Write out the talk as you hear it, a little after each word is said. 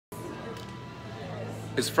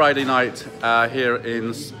It's Friday night here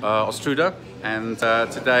in Ostroda, and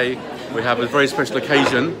today we have a very special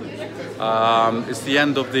occasion. It's the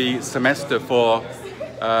end of the semester for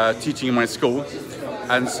teaching in my school,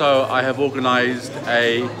 and so I have organized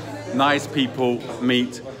a nice people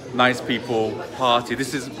meet, nice people party.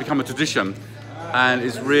 This has become a tradition, and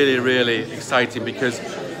it's really exciting because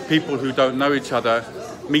people who don't know each other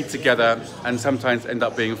meet together and sometimes end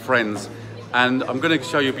up being friends. And I'm going to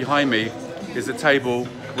show you behind me is a table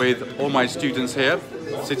with all my students here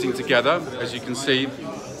sitting together. As you can see,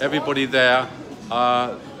 everybody there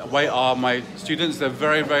are my students. They're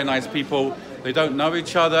very nice people. They don't know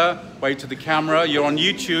each other. Wave to the camera. You're on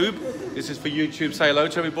YouTube. This is for YouTube. Say hello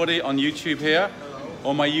to everybody on YouTube here.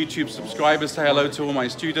 All my YouTube subscribers, say hello to all my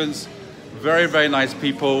students. Very nice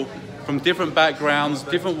people from different backgrounds,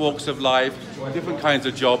 different walks of life, different kinds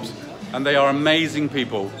of jobs, and they are amazing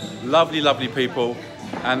people, lovely people,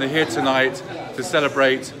 and they're here tonight to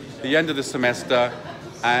celebrate the end of the semester.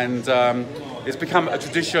 And it's become a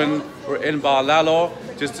tradition. We're in In Lalo,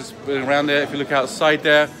 just around there. If you look outside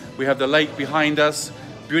there, we have the lake behind us,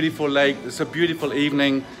 beautiful lake. It's a beautiful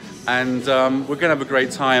evening, and we're gonna have a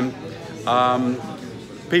great time.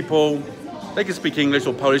 People, they can speak English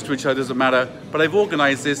or Polish to each other, doesn't matter, but they've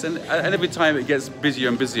organized this, and every time it gets busier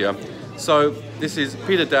and busier. So this is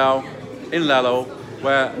people.My in Lalo,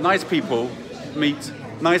 where nice people meet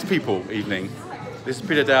nice people evening. This is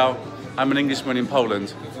people.My. I'm an Englishman in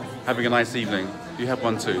Poland, having a nice evening. You have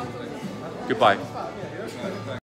one too. Goodbye.